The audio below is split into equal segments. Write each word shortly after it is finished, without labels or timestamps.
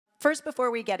First, before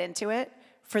we get into it,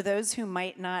 for those who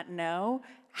might not know,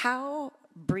 how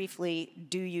briefly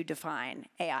do you define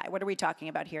AI? What are we talking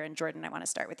about here? And Jordan, I want to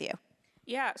start with you.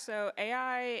 Yeah, so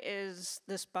AI is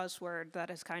this buzzword that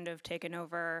has kind of taken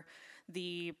over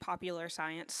the popular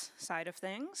science side of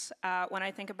things. When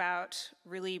I think about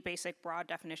really basic, broad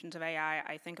definitions of AI,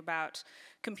 I think about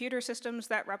computer systems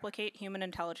that replicate human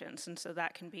intelligence. And so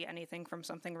that can be anything from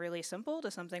something really simple to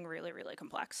something really, really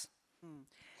complex.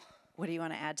 What do you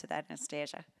want to add to that,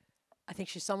 Anastasia? I think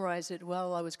she summarized it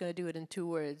well. I was going to do it in 2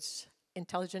 words: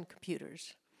 intelligent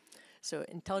computers. So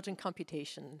intelligent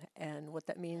computation, and what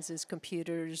that means is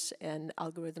computers and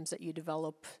algorithms that you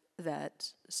develop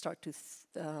that start to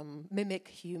mimic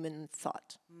human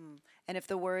thought. And if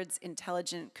the words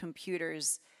intelligent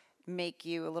computers make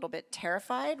you a little bit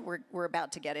terrified, we're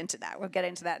about to get into that. We'll get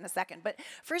into that in a second. But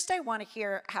first, I want to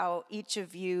hear how each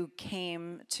of you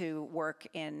came to work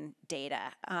in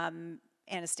data.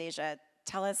 Anastasia,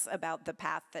 tell us about the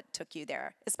path that took you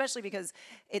there, especially because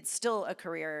it's still a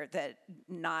career that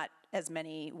not as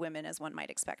many women as one might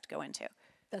expect go into.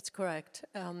 That's correct.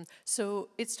 So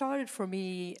it started for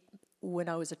me when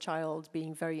I was a child,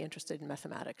 being very interested in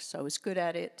mathematics. So I was good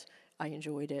at it, I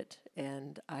enjoyed it,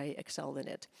 and I excelled in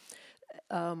it.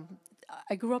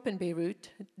 I grew up in Beirut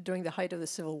during the height of the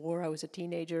Civil War. I was a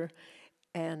teenager,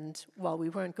 and while we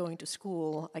weren't going to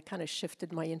school, I kind of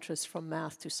shifted my interest from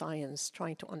math to science,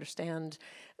 trying to understand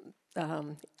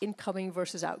incoming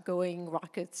versus outgoing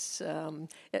rockets,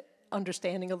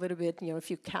 understanding a little bit,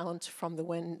 if you count from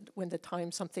when the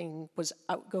time something was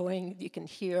outgoing, you can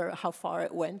hear how far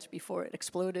it went before it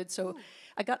exploded. So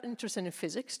I got interested in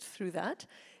physics through that.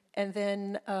 And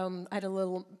then I had a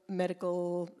little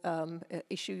medical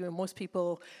issue. Most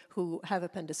people who have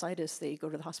appendicitis, they go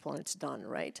to the hospital and it's done,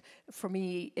 right? For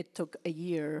me, it took a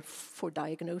year for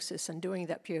diagnosis. And during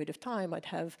that period of time, I'd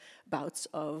have bouts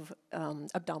of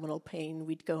abdominal pain.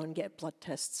 We'd go and get blood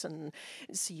tests and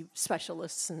see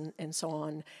specialists and so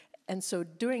on. And so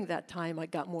during that time, I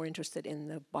got more interested in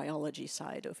the biology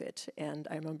side of it. And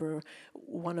I remember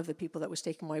one of the people that was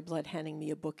taking my blood handing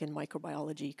me a book in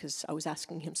microbiology because I was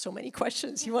asking him so many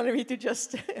questions. He wanted me to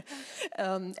just...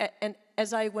 and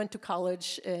as I went to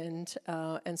college and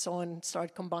so on,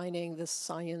 started combining the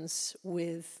science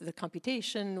with the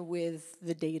computation, with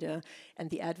the data, and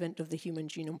the advent of the Human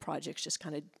Genome Projects just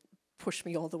kind of pushed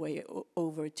me all the way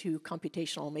over to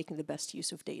computational, making the best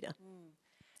use of data.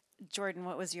 Jordan,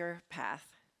 what was your path?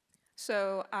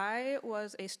 So I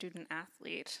was a student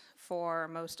athlete for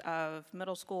most of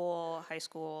middle school, high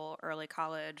school, early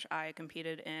college. I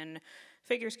competed in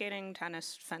figure skating,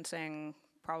 tennis, fencing,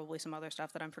 probably some other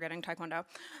stuff that I'm forgetting, taekwondo.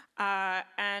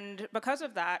 And because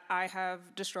of that, I have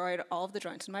destroyed all of the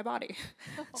joints in my body.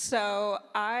 So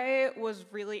I was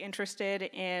really interested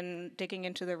in digging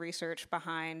into the research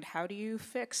behind how do you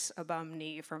fix a bum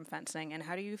knee from fencing, and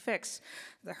how do you fix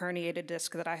the herniated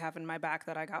disc that I have in my back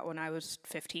that I got when I was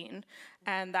 15.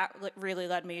 And that really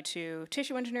led me to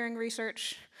tissue engineering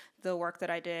research. The work that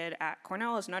I did at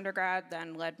Cornell as an undergrad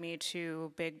then led me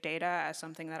to big data as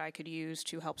something that I could use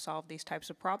to help solve these types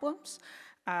of problems.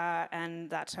 And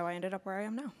that's how I ended up where I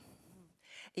am now.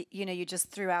 You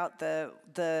just threw out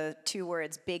the 2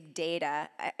 words, big data,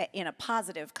 in a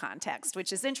positive context,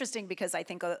 which is interesting because I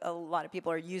think a lot of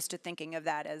people are used to thinking of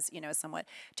that as, a somewhat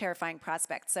terrifying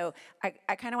prospect. So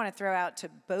I kind of want to throw out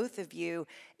to both of you,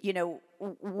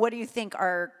 what do you think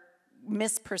are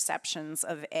misperceptions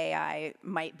of AI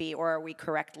might be, or are we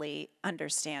correctly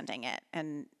understanding it?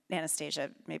 And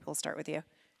Anastasia, maybe we'll start with you.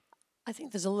 I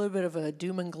think there's a little bit of a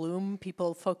doom and gloom.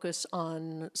 People focus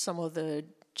on some of the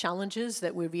challenges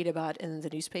that we read about in the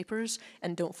newspapers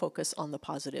and don't focus on the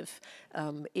positive.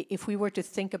 If we were to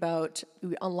think about,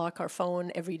 we unlock our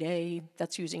phone every day,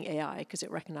 that's using AI because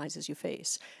it recognizes your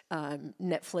face.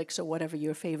 Netflix or whatever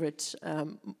your favorite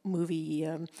movie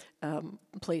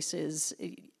place is,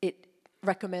 it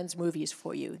recommends movies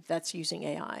for you. That's using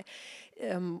AI.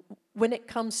 When it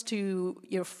comes to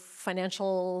your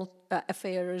financial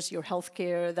affairs, your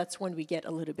healthcare, that's when we get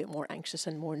a little bit more anxious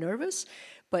and more nervous.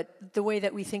 But the way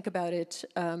that we think about it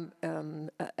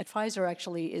at Pfizer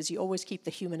actually is you always keep the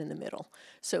human in the middle.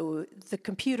 So the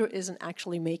computer isn't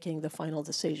actually making the final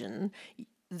decision.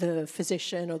 The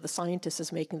physician or the scientist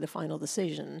is making the final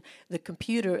decision. The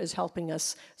computer is helping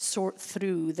us sort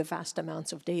through the vast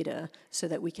amounts of data so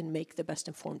that we can make the best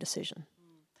informed decision.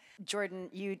 Jordan,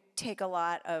 you take a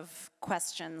lot of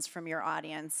questions from your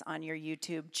audience on your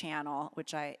YouTube channel,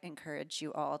 which I encourage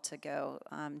you all to go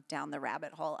down the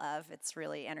rabbit hole of. It's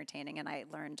really entertaining, and I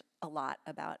learned a lot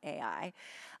about AI.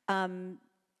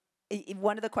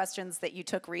 One of the questions that you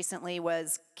took recently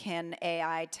was, can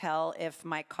AI tell if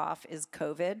my cough is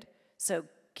COVID? So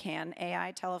can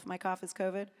AI tell if my cough is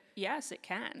COVID? Yes, it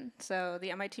can. So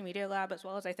the MIT Media Lab, as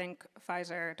well as I think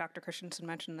Pfizer, Dr. Christianson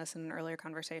mentioned this in an earlier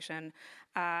conversation,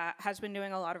 has been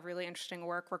doing a lot of really interesting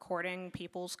work recording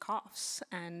people's coughs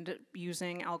and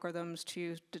using algorithms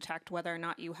to detect whether or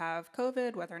not you have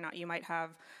COVID, whether or not you might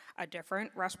have a different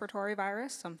respiratory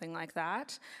virus, something like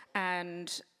that.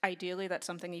 And ideally, that's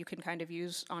something you can kind of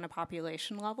use on a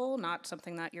population level, not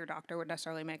something that your doctor would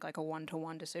necessarily make like a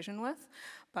one-to-one decision with,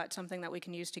 but something that we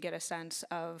can use to get a sense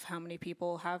of how many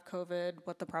people have COVID,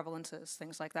 what the prevalence is,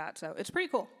 things like that. So it's pretty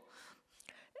cool.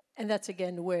 And that's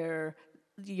again where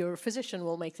your physician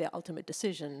will make the ultimate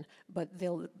decision, but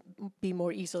they'll be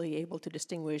more easily able to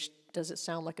distinguish, does it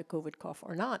sound like a COVID cough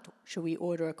or not? Should we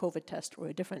order a COVID test or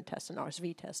a different test, an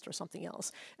RSV test or something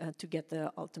else, to get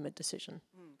the ultimate decision?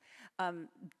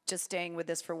 Just staying with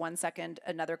this for 1 second,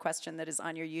 another question that is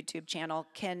on your YouTube channel,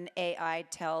 can AI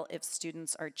tell if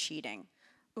students are cheating?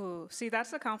 Ooh, see,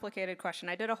 that's a complicated question.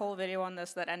 I did a whole video on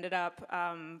this that ended up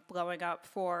blowing up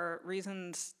for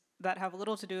reasons that have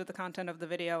little to do with the content of the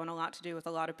video and a lot to do with a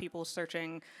lot of people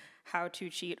searching how to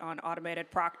cheat on automated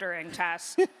proctoring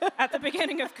tests at the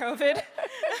beginning of COVID.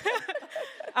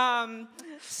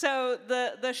 So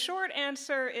the short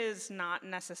answer is not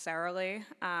necessarily.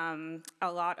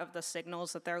 A lot of the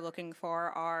signals that they're looking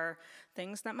for are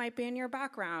things that might be in your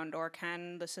background, or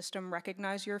can the system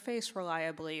recognize your face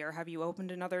reliably, or have you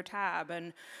opened another tab,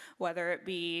 and whether it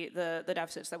be the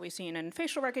deficits that we've seen in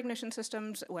facial recognition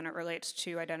systems when it relates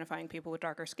to identifying people with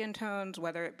darker skin tones,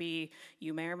 whether it be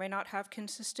you may or may not have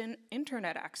consistent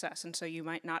internet access, and so you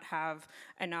might not have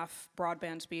enough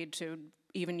broadband speed to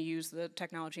even use the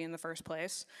technology in the first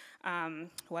place,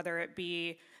 whether it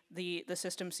be the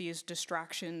system sees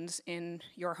distractions in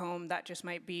your home that just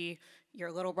might be your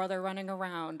little brother running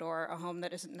around, or a home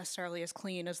that isn't necessarily as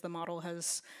clean as the model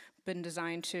has been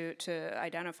designed to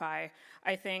identify.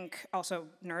 I think also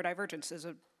neurodivergence is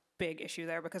a big issue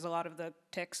there, because a lot of the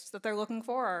tics that they're looking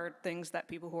for are things that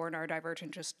people who are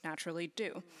neurodivergent just naturally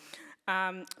do.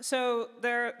 So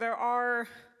there are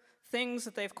things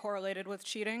that they've correlated with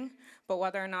cheating, but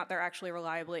whether or not they're actually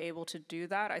reliably able to do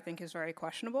that, I think is very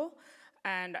questionable.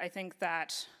 And I think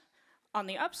that on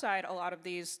the upside, a lot of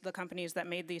the companies that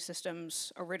made these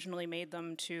systems originally made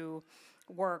them to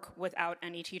work without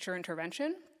any teacher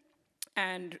intervention.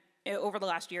 And over the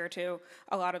last year or two,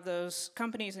 a lot of those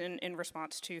companies, in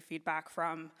response to feedback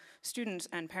from students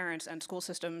and parents and school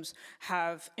systems,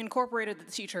 have incorporated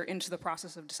the teacher into the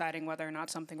process of deciding whether or not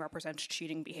something represents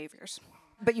cheating behaviors.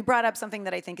 But you brought up something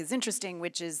that I think is interesting,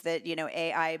 which is that, you know,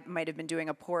 AI might have been doing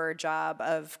a poorer job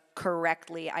of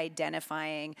correctly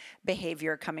identifying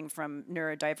behavior coming from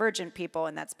neurodivergent people,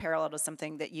 and that's parallel to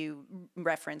something that you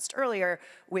referenced earlier,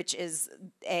 which is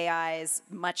AI's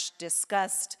much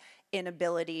discussed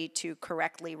inability to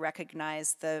correctly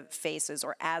recognize the faces,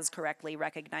 or as correctly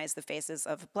recognize the faces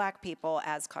of Black people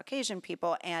as Caucasian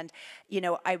people. And, you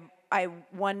know, I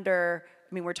wonder,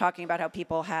 I mean, we're talking about how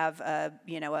people have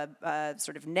a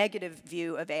sort of negative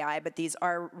view of AI, but these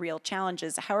are real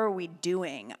challenges. How are we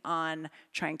doing on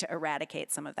trying to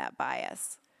eradicate some of that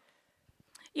bias?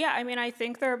 Yeah, I mean, I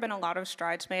think there have been a lot of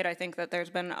strides made. I think that there's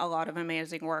been a lot of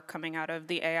amazing work coming out of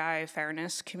the AI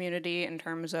fairness community in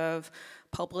terms of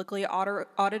publicly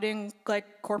auditing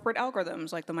like corporate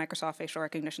algorithms, like the Microsoft facial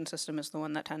recognition system is the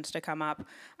one that tends to come up.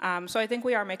 So I think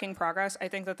we are making progress. I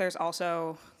think that there's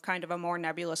also kind of a more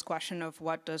nebulous question of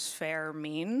what does fair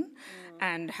mean,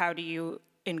 and how do you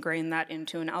ingrain that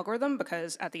into an algorithm,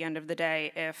 because at the end of the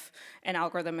day, if an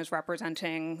algorithm is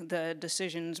representing the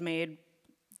decisions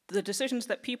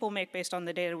that people make based on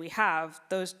the data we have,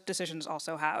 those decisions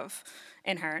also have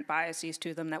inherent biases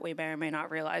to them that we may or may not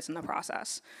realize in the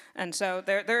process. And so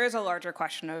there is a larger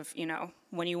question of, you know,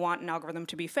 when you want an algorithm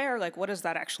to be fair, like what does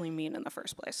that actually mean in the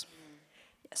first place?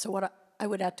 So what I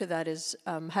would add to that is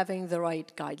having the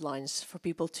right guidelines for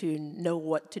people to know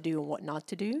what to do and what not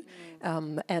to do.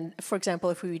 And for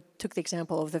example, if we took the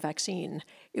example of the vaccine,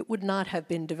 it would not have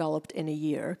been developed in a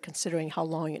year, considering how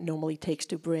long it normally takes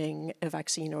to bring a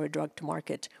vaccine or a drug to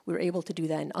market. We were able to do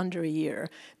that in under a year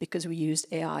because we used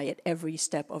AI at every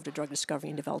step of the drug discovery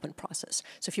and development process.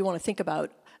 So if you want to think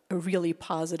about a really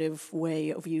positive way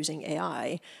of using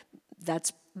AI,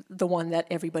 that's the one that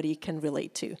everybody can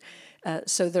relate to.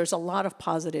 So there's a lot of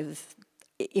positive,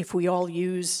 if we all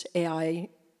use AI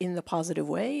in the positive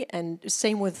way, and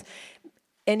same with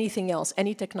anything else,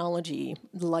 any technology,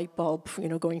 light bulb,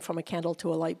 going from a candle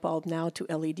to a light bulb now to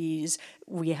LEDs,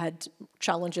 we had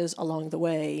challenges along the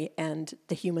way, and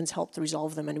the humans helped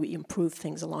resolve them, and we improved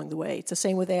things along the way. It's the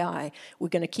same with AI. We're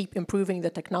going to keep improving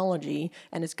the technology,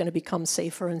 and it's going to become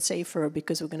safer and safer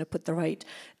because we're going to put the right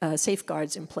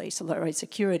safeguards in place, the right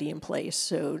security in place,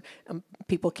 so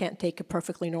people can't take a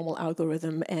perfectly normal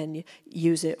algorithm and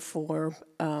use it for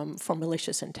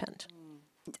malicious intent.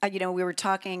 We were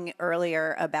talking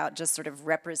earlier about just sort of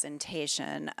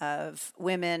representation of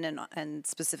women and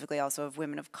specifically also of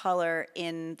women of color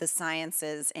in the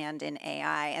sciences and in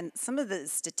AI. And some of the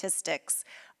statistics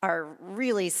are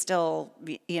really still,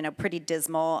 pretty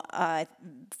dismal.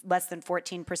 Less than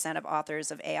 14% of authors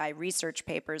of AI research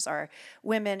papers are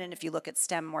women, and if you look at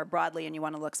STEM more broadly and you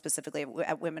want to look specifically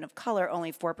at women of color,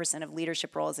 only 4% of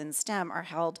leadership roles in STEM are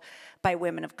held by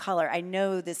women of color. I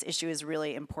know this issue is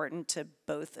really important to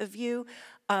both of you.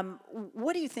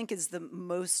 What do you think is the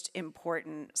most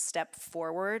important step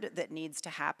forward that needs to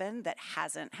happen that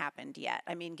hasn't happened yet?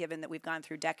 I mean, given that we've gone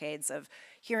through decades of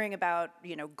hearing about,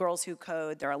 girls who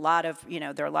code, there are a lot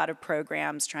of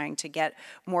programs trying to get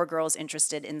more girls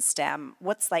interested in STEM.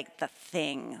 What's like the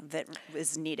thing that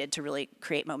is needed to really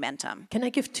create momentum? Can I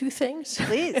give two things?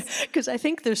 Please. Because I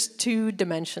think there's two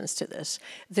dimensions to this.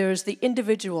 There's the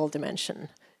individual dimension.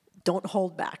 Don't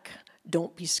hold back.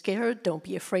 Don't be scared, don't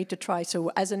be afraid to try.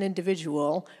 So as an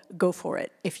individual, go for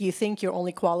it. If you think you're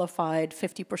only qualified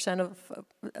 50%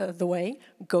 of the way,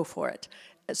 go for it.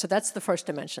 So that's the first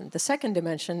dimension. The second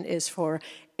dimension is for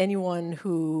anyone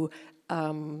who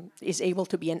is able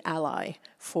to be an ally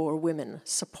for women.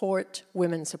 Support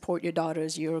women, support your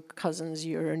daughters, your cousins,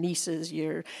 your nieces,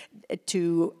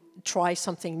 to try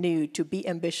something new, to be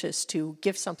ambitious, to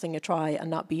give something a try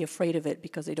and not be afraid of it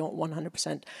because they don't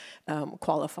 100%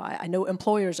 qualify. I know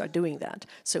employers are doing that.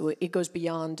 So it goes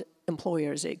beyond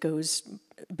employers,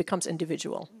 becomes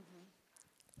individual.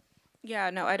 Yeah,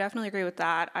 no, I definitely agree with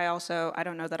that. I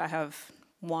don't know that I have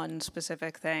one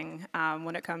specific thing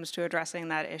when it comes to addressing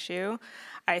that issue.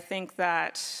 I think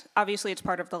that obviously it's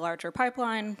part of the larger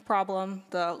pipeline problem,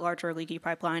 the larger leaky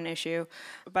pipeline issue,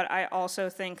 but I also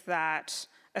think that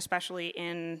especially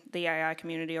in the AI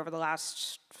community over the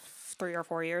last 3 or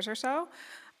 4 years or so,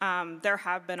 there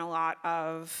have been a lot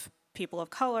of people of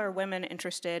color, women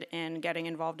interested in getting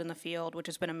involved in the field, which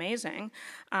has been amazing.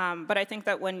 But I think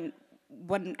that when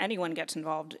anyone gets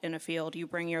involved in a field, you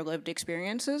bring your lived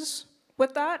experiences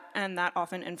with that, and that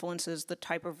often influences the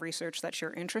type of research that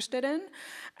you're interested in.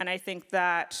 And I think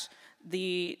that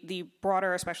the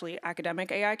broader, especially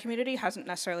academic AI community, hasn't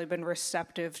necessarily been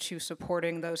receptive to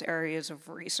supporting those areas of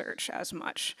research as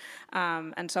much.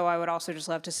 And so I would also just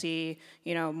love to see,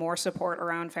 more support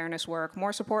around fairness work,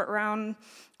 more support around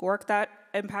work that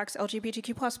impacts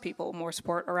LGBTQ+ people, more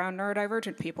support around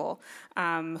neurodivergent people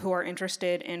who are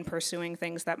interested in pursuing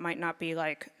things that might not be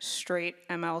like straight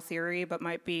ML theory, but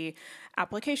might be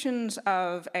applications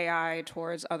of AI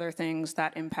towards other things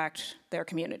that impact their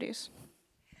communities.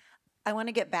 I want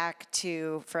to get back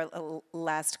to, for a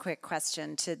last quick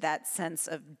question, to that sense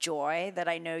of joy that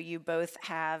I know you both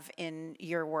have in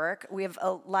your work. We have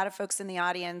a lot of folks in the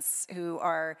audience who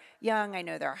are young. I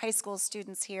know there are high school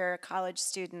students here, college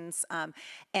students,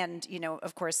 and,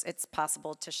 of course, it's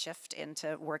possible to shift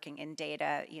into working in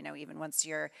data, even once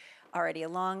you're already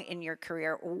along in your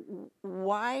career.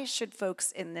 Why should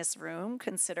folks in this room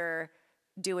consider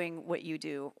doing what you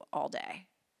do all day?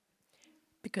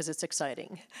 Because it's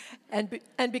exciting, and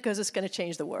because it's going to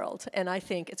change the world. And I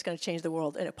think it's going to change the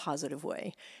world in a positive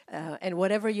way. And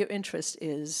whatever your interest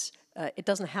is, it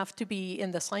doesn't have to be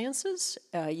in the sciences.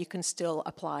 You can still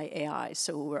apply AI.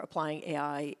 So we're applying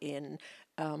AI in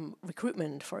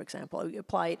recruitment, for example. We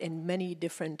apply it in many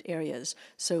different areas.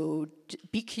 So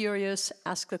be curious,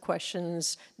 ask the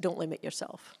questions, don't limit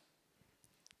yourself.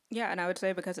 Yeah, and I would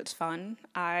say because it's fun,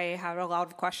 I have a lot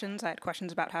of questions. I had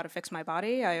questions about how to fix my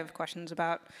body. I have questions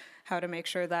about how to make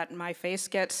sure that my face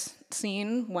gets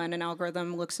seen when an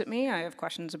algorithm looks at me. I have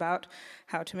questions about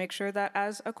how to make sure that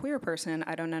as a queer person,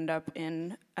 I don't end up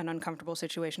in an uncomfortable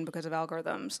situation because of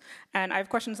algorithms. And I have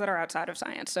questions that are outside of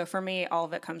science. So for me, all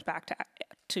of it comes back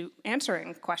to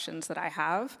answering questions that I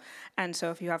have. And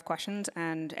so if you have questions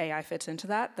and AI fits into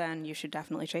that, then you should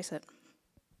definitely chase it.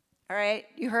 All right,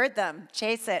 you heard them.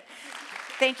 Chase it.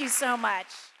 Thank you so much.